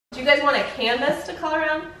Do you guys want a canvas to color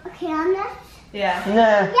on? A canvas? Yeah.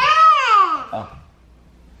 Nah. Yeah! Oh.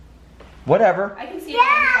 Whatever. I can see it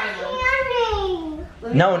on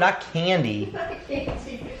Candy! No, not candy.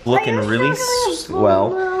 Looking really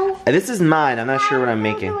swell. This is mine. I'm not sure what I'm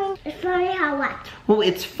making. It's funny how what? Well,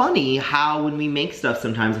 it's funny how when we make stuff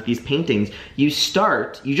sometimes with these paintings, you just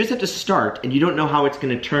have to start, and you don't know how it's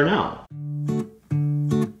gonna turn out.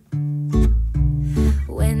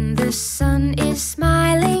 When the sun is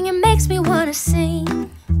smiling, it makes me wanna sing.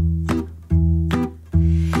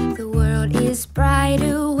 The world is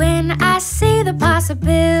brighter when I see the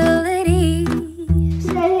possibilities.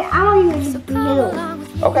 Daddy, I'll use blue.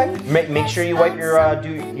 Okay. Make sure you wipe your,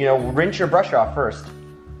 rinse your brush off first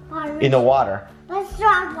in the water. Let's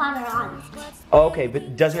drop water on it. Okay,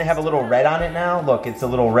 but doesn't it have a little red on it now? Look, it's a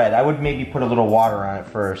little red. I would maybe put a little water on it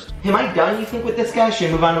first. Am I done, you think, with this guy? Should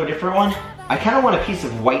I move on to a different one? I kind of want a piece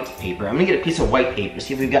of white paper. I'm gonna get a piece of white paper,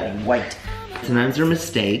 see if we've got any white. Sometimes there are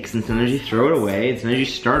mistakes, and sometimes you throw it away, and sometimes you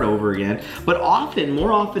start over again. But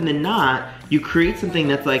more often than not, you create something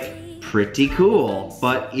that's like pretty cool,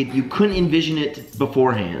 but you couldn't envision it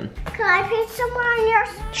beforehand. Can I paint somewhere on yours?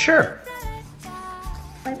 Sure.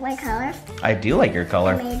 Like my color? I do like your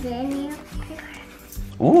color. Maybe in your paper.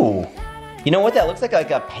 Ooh. You know what? That looks like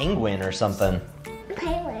a penguin or something.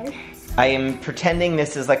 Penguin. I am pretending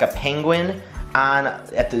this is like a penguin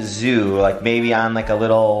at the zoo, like maybe on like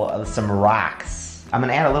some rocks. I'm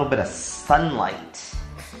gonna add a little bit of sunlight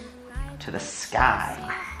to the sky.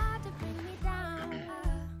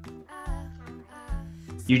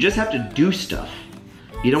 You just have to do stuff.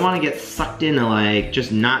 You don't want to get sucked into like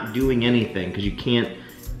just not doing anything because you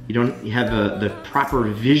don't have the proper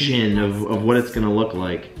vision of what it's gonna look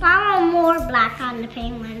like. I want more black on the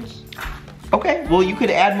penguins. Okay, well you could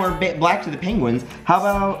add more black to the penguins. How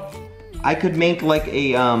about I could make like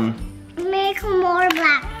a Make more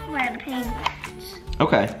black for the penguins.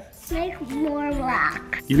 Okay. Make more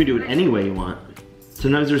black. You can do it any way you want.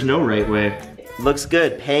 Sometimes there's no right way. Looks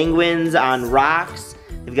good. Penguins on rocks.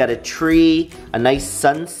 They've got a tree, a nice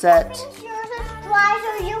sunset. Since yours is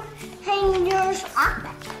dry, so you hang yours up.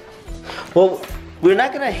 Well, we're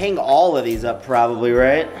not gonna hang all of these up probably,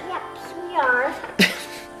 right? Yep, we are.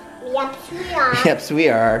 Yep, we are. Yep, we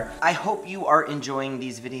are. I hope you are enjoying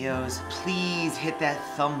these videos. Please hit that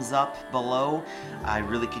thumbs up below. I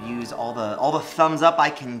really could use all the thumbs up I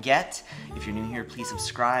can get. If you're new here, please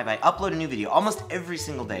subscribe. I upload a new video almost every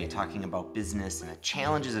single day talking about business and the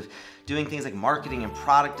challenges of doing things like marketing and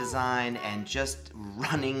product design and just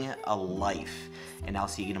running a life. And I'll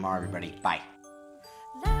see you tomorrow, everybody. Bye.